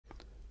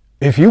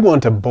If you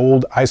want a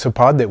bold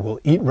isopod that will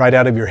eat right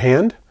out of your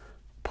hand,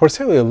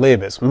 Porcellio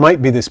laevis might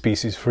be the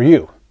species for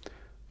you.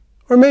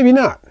 Or maybe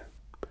not.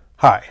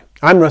 Hi,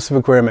 I'm Russ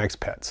of Aquarimax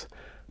Pets.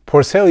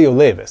 Porcellio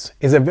laevis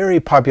is a very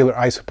popular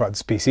isopod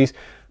species,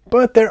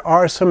 but there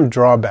are some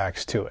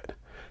drawbacks to it.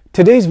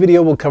 Today's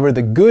video will cover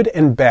the good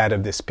and bad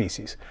of this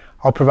species.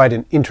 I'll provide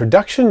an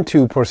introduction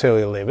to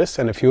Porcellio laevis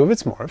and a few of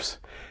its morphs.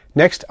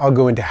 Next, I'll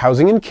go into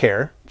housing and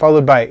care,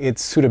 followed by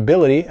its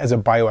suitability as a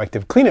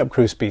bioactive cleanup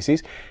crew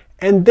species,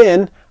 and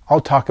then I'll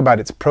talk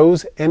about its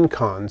pros and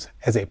cons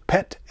as a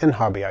pet and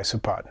hobby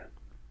isopod.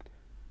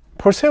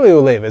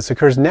 Porcellio laevis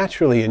occurs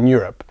naturally in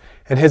Europe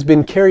and has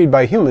been carried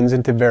by humans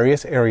into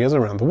various areas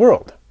around the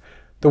world.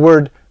 The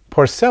word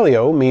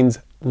Porcellio means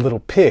little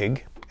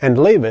pig, and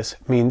laevis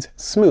means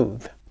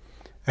smooth.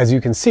 As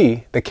you can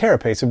see, the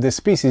carapace of this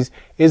species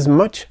is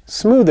much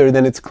smoother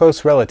than its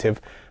close relative,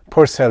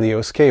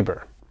 Porcellio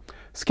scaber.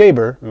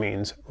 Scaber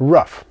means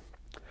rough.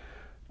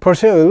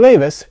 Porcellio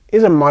laevis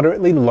is a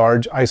moderately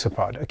large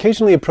isopod,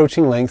 occasionally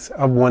approaching lengths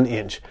of 1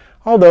 inch,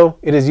 although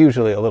it is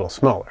usually a little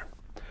smaller.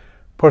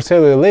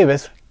 Porcellio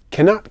laevis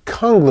cannot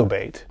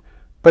conglobate,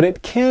 but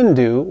it can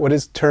do what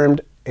is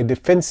termed a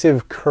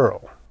defensive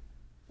curl.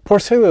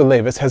 Porcellio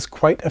laevis has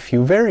quite a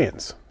few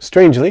variants.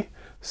 Strangely,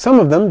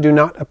 some of them do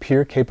not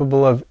appear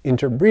capable of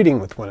interbreeding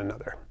with one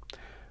another.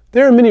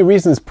 There are many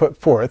reasons put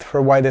forth for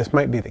why this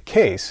might be the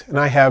case, and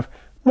I have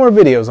more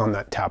videos on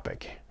that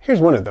topic. Here's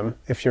one of them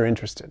if you're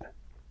interested.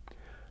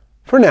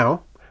 For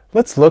now,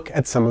 let's look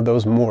at some of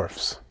those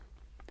morphs.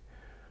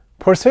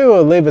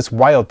 Porcellio laevis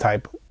wild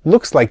type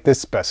looks like this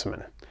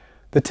specimen,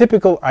 the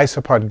typical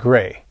isopod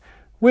gray,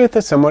 with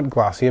a somewhat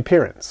glossy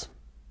appearance.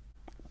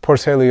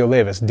 Porcellio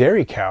laevis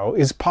dairy cow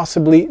is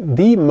possibly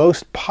the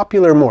most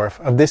popular morph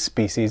of this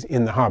species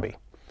in the hobby.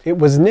 It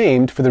was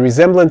named for the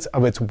resemblance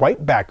of its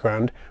white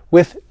background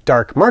with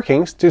dark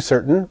markings to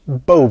certain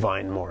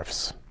bovine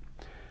morphs.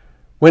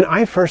 When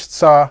I first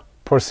saw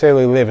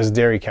Porcellio laevis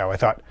dairy cow, I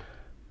thought,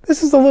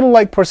 this is a little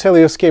like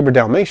Porcellio scaber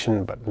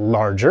Dalmatian, but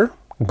larger,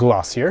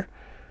 glossier,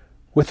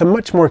 with a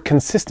much more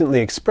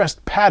consistently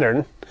expressed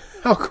pattern.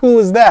 How cool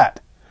is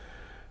that?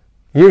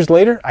 Years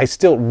later, I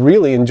still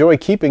really enjoy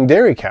keeping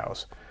dairy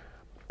cows.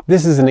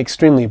 This is an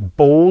extremely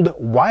bold,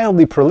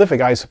 wildly prolific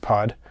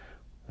isopod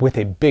with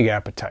a big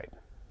appetite.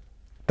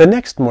 The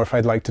next morph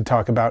I'd like to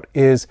talk about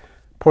is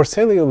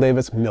Porcellio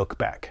laevis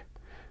milkback.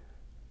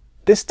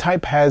 This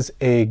type has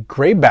a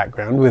gray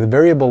background with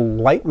variable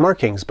light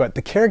markings, but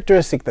the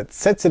characteristic that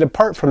sets it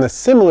apart from the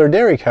similar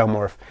dairy cow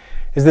morph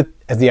is that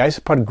as the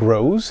isopod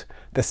grows,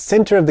 the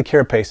center of the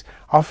carapace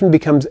often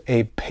becomes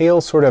a pale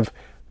sort of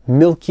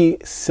milky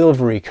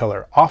silvery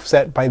color,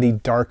 offset by the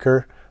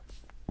darker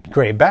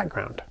gray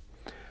background.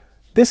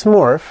 This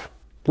morph,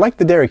 like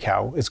the dairy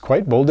cow, is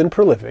quite bold and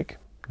prolific,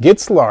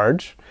 gets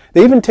large.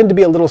 They even tend to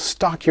be a little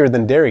stockier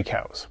than dairy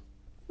cows.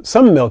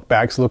 Some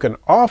milkbacks look an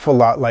awful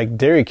lot like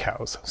dairy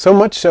cows, so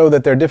much so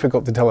that they're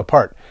difficult to tell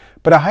apart,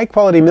 but a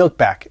high-quality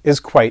milkback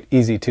is quite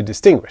easy to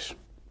distinguish.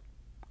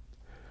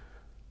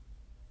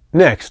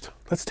 Next,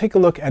 let's take a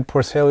look at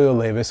Porcellio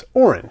laevis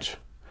orange.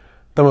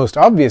 The most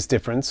obvious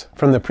difference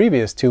from the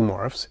previous two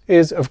morphs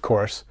is, of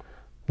course,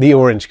 the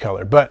orange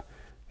color, but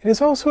it is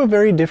also a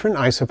very different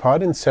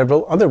isopod in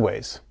several other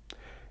ways.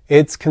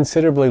 It's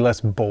considerably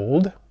less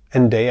bold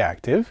and day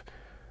active,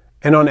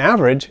 and on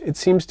average, it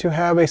seems to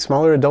have a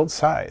smaller adult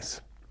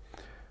size.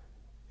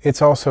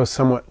 It's also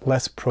somewhat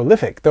less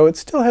prolific, though it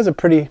still has a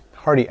pretty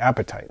hearty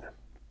appetite.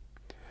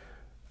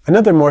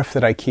 Another morph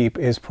that I keep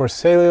is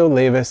Porcellio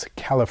laevis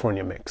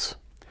California mix.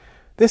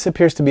 This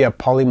appears to be a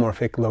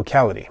polymorphic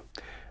locality.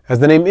 As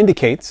the name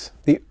indicates,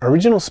 the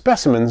original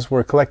specimens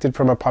were collected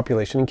from a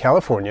population in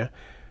California,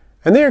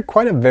 and they are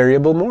quite a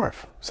variable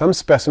morph. Some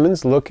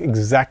specimens look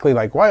exactly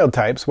like wild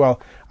types, while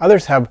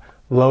others have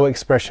low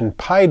expression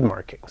pied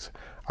markings.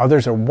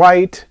 Others are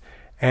white,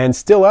 and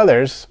still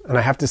others, and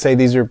I have to say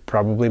these are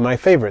probably my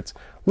favorites,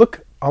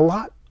 look a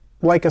lot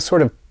like a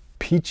sort of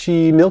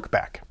peachy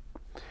milkback.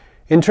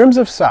 In terms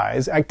of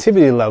size,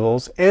 activity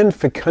levels, and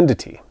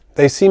fecundity,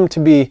 they seem to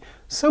be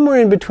somewhere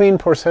in between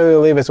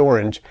Porcellio laevis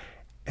orange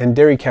and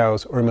dairy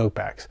cows or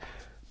milkbacks.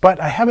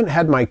 But I haven't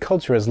had my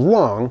culture as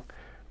long,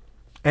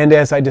 and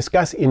as I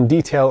discuss in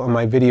detail on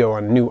my video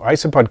on new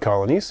isopod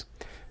colonies,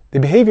 the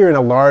behavior in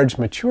a large,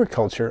 mature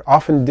culture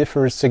often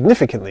differs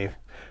significantly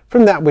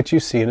from that which you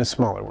see in a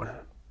smaller one.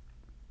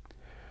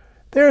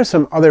 There are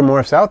some other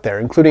morphs out there,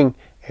 including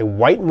a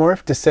white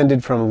morph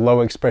descended from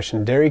low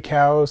expression dairy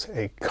cows,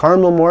 a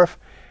caramel morph,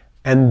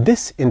 and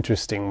this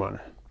interesting one,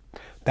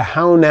 the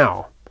how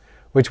now,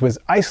 which was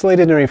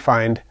isolated and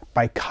refined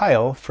by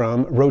Kyle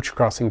from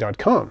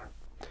roachcrossing.com.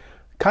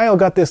 Kyle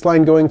got this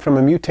line going from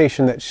a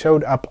mutation that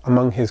showed up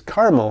among his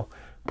caramel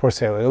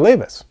Porcellio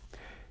laevis.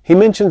 He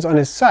mentions on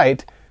his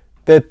site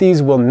that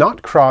these will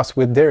not cross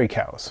with dairy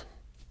cows.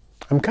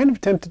 I'm kind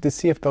of tempted to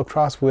see if they'll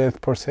cross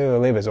with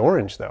Porcellio laevis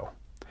orange, though.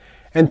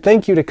 And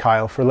thank you to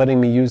Kyle for letting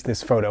me use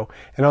this photo,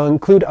 and I'll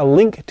include a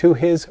link to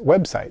his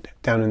website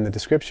down in the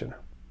description.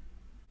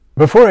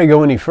 Before I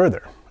go any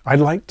further, I'd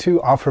like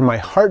to offer my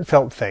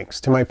heartfelt thanks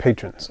to my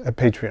patrons at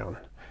Patreon.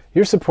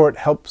 Your support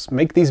helps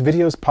make these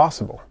videos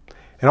possible,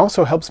 and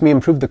also helps me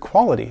improve the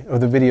quality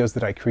of the videos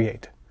that I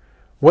create.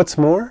 What's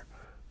more,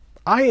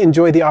 I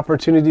enjoy the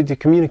opportunity to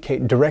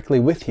communicate directly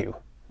with you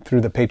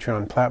through the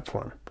Patreon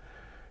platform.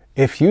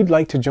 If you'd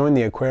like to join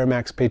the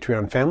Aquarimax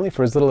Patreon family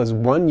for as little as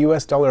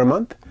 $1 a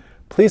month,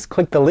 please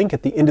click the link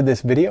at the end of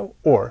this video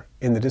or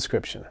in the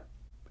description.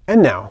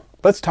 And now,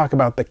 let's talk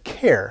about the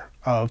care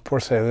of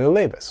Porcellio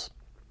laevis.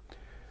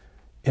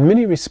 In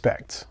many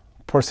respects,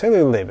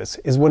 Porcellio laevis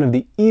is one of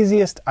the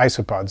easiest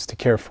isopods to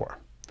care for.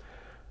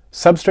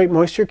 Substrate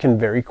moisture can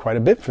vary quite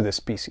a bit for this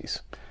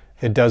species.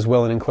 It does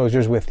well in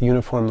enclosures with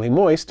uniformly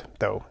moist,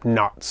 though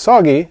not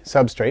soggy,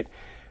 substrate,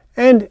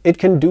 and it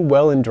can do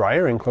well in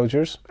drier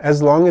enclosures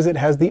as long as it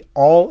has the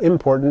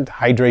all-important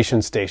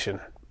hydration station.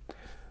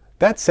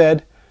 That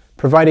said,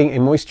 providing a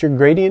moisture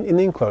gradient in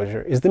the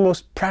enclosure is the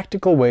most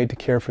practical way to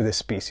care for this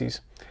species,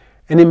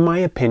 and in my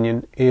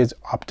opinion is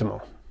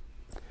optimal.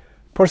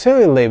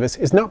 Porcellio laevis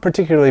is not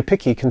particularly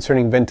picky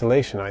concerning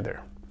ventilation either.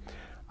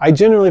 I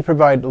generally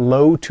provide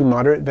low to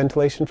moderate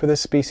ventilation for this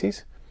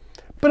species,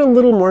 but a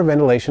little more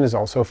ventilation is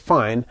also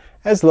fine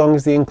as long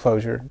as the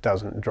enclosure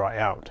doesn't dry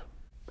out.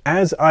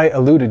 As I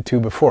alluded to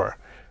before,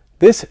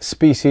 this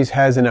species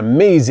has an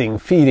amazing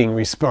feeding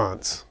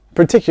response,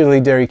 particularly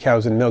dairy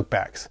cows and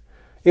milkbacks.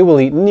 It will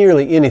eat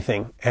nearly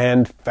anything,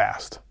 and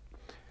fast.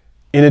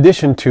 In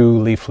addition to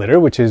leaf litter,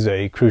 which is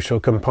a crucial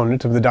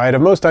component of the diet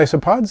of most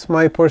isopods,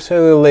 my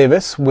Porcellio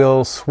laevis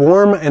will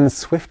swarm and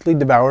swiftly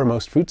devour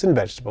most fruits and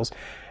vegetables,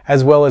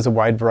 as well as a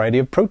wide variety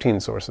of protein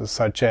sources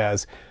such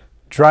as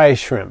dry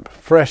shrimp,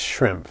 fresh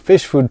shrimp,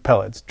 fish food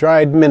pellets,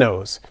 dried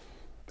minnows,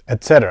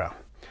 etc.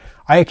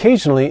 I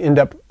occasionally end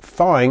up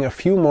thawing a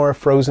few more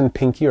frozen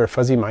pinky or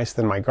fuzzy mice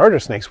than my garter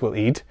snakes will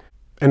eat,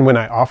 and when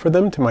I offer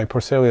them to my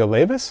Porcellio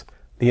laevis,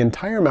 the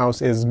entire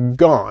mouse is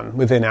gone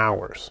within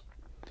hours.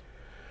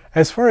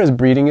 As far as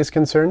breeding is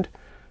concerned,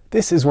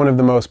 this is one of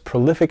the most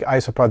prolific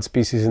isopod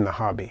species in the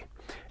hobby,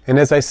 and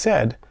as I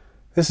said,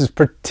 this is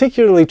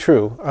particularly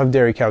true of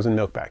dairy cows and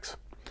milkbacks.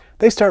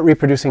 They start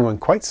reproducing when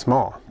quite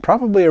small,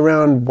 probably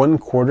around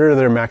 1/4 of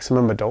their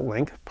maximum adult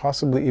length,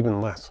 possibly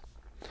even less.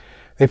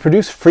 They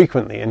produce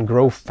frequently and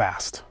grow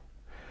fast,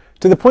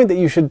 to the point that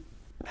you should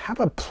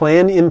have a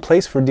plan in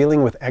place for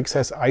dealing with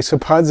excess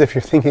isopods if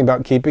you're thinking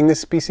about keeping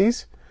this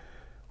species,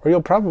 or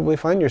you'll probably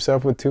find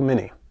yourself with too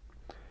many.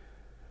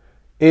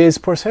 Is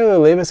Porcellio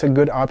laevis a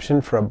good option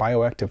for a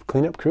bioactive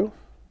cleanup crew?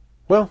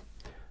 Well,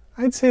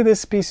 I'd say this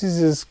species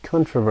is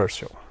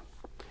controversial.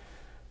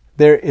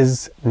 There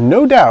is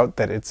no doubt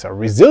that it's a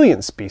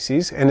resilient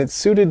species and it's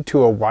suited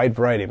to a wide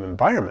variety of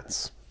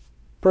environments.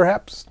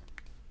 Perhaps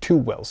too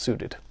well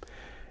suited.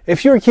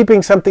 If you're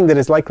keeping something that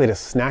is likely to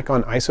snack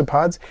on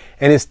isopods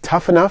and is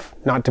tough enough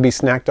not to be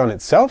snacked on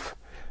itself,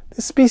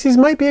 this species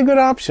might be a good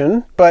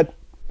option, but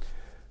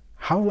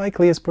how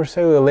likely is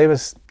Porcellio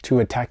laevis to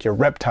attack your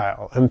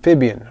reptile,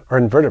 amphibian, or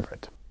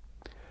invertebrate?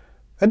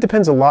 That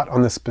depends a lot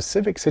on the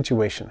specific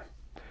situation.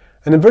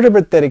 An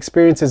invertebrate that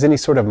experiences any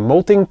sort of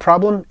molting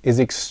problem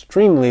is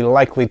extremely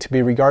likely to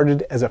be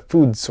regarded as a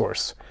food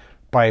source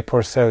by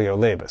Porcellio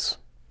laevis.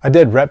 A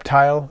dead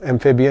reptile,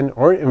 amphibian,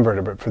 or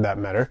invertebrate for that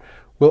matter,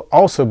 will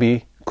also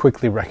be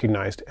quickly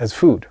recognized as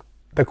food.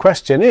 The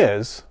question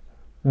is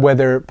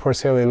whether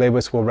Porcellio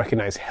laevis will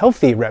recognize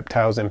healthy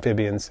reptiles,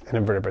 amphibians, and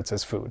invertebrates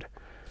as food.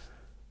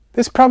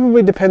 This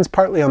probably depends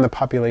partly on the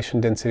population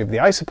density of the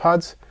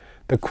isopods,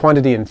 the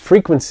quantity and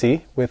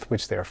frequency with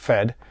which they are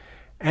fed,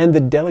 and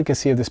the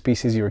delicacy of the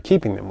species you are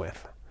keeping them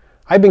with.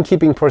 I've been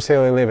keeping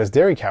Porcellio laevis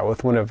dairy cow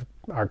with one of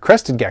our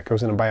crested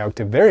geckos in a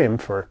bioactive vivarium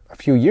for a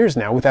few years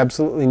now with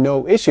absolutely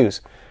no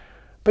issues.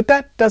 But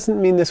that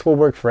doesn't mean this will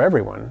work for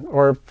everyone,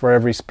 or for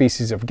every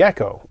species of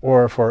gecko,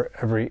 or for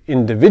every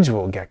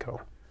individual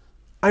gecko.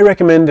 I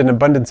recommend an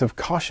abundance of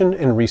caution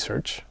and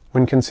research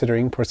when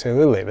considering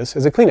Porcellio laevis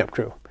as a cleanup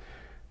crew.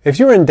 If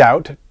you're in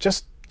doubt,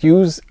 just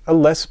use a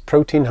less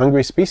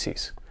protein-hungry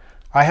species.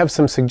 I have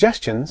some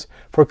suggestions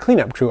for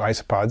cleanup crew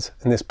isopods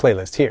in this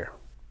playlist here.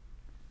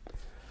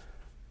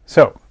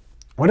 So,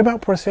 what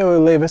about Porcellio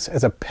laevis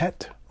as a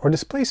pet or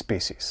display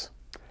species?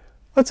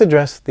 Let's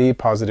address the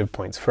positive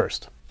points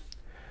first.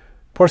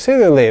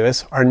 Porcellio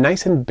laevis are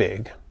nice and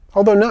big,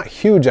 although not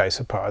huge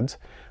isopods,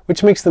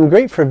 which makes them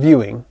great for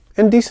viewing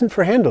and decent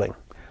for handling,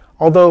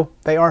 although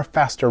they are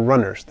faster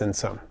runners than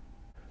some.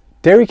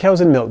 Dairy cows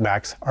and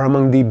milkbacks are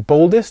among the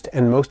boldest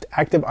and most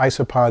active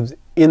isopods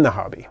in the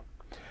hobby.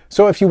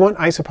 So if you want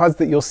isopods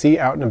that you'll see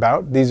out and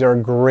about, these are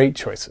great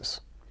choices.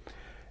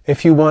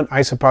 If you want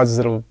isopods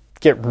that'll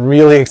get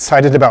really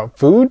excited about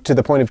food to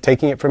the point of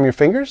taking it from your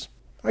fingers,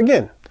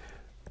 again,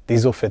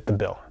 these will fit the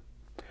bill.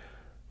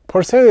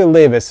 Porcellio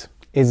laevis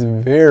is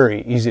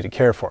very easy to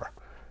care for.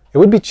 It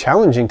would be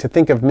challenging to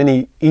think of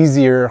many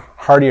easier,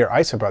 hardier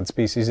isopod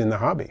species in the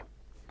hobby.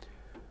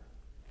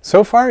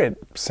 So far, it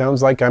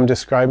sounds like I'm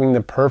describing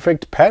the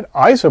perfect pet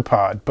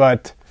isopod,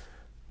 but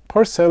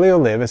Porcellio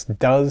laevis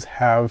does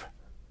have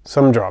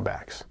some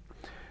drawbacks.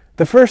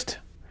 The first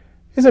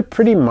is a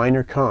pretty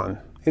minor con.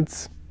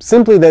 It's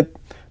simply that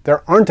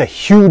There aren't a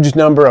huge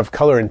number of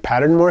color and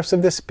pattern morphs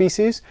of this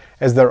species,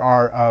 as there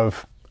are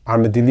of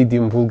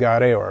Armadillidium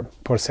vulgare or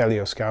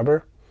Porcellio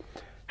scaber.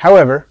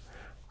 However,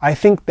 I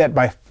think that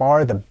by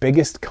far the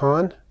biggest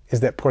con is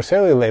that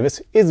Porcellio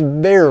laevis is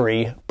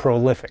very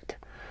prolific.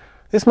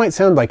 This might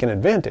sound like an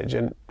advantage,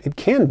 and it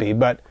can be,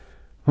 but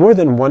more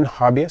than one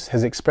hobbyist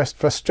has expressed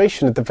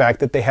frustration at the fact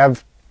that they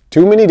have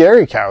too many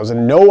dairy cows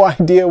and no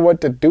idea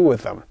what to do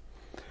with them.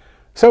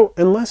 So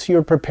unless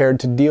you're prepared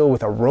to deal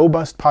with a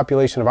robust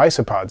population of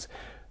isopods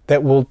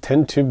that will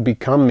tend to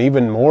become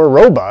even more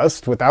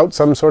robust without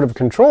some sort of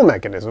control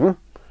mechanism,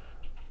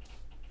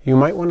 you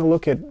might want to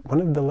look at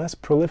one of the less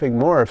prolific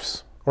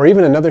morphs, or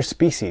even another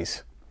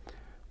species,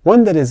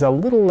 one that is a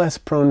little less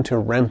prone to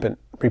rampant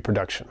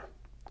reproduction.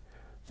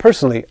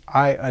 Personally,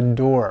 I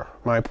adore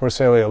my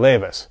Porcellio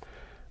laevis,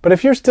 but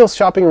if you're still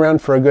shopping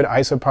around for a good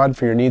isopod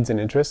for your needs and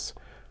interests,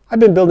 I've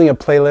been building a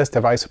playlist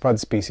of isopod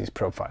species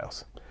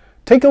profiles.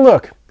 Take a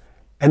look,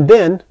 and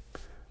then,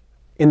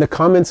 in the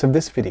comments of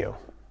this video,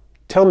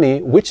 tell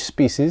me which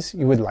species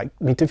you would like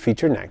me to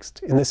feature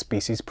next in the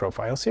species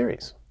profile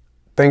series.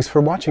 Thanks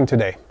for watching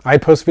today. I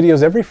post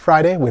videos every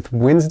Friday with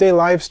Wednesday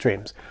live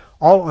streams,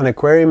 all on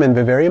aquarium and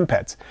vivarium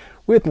pets,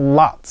 with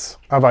lots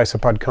of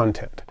isopod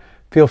content.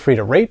 Feel free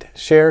to rate,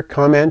 share,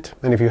 comment,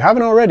 and if you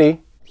haven't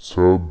already,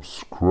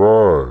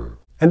 subscribe.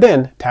 And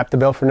then tap the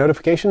bell for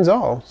notifications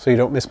all so you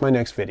don't miss my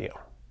next video.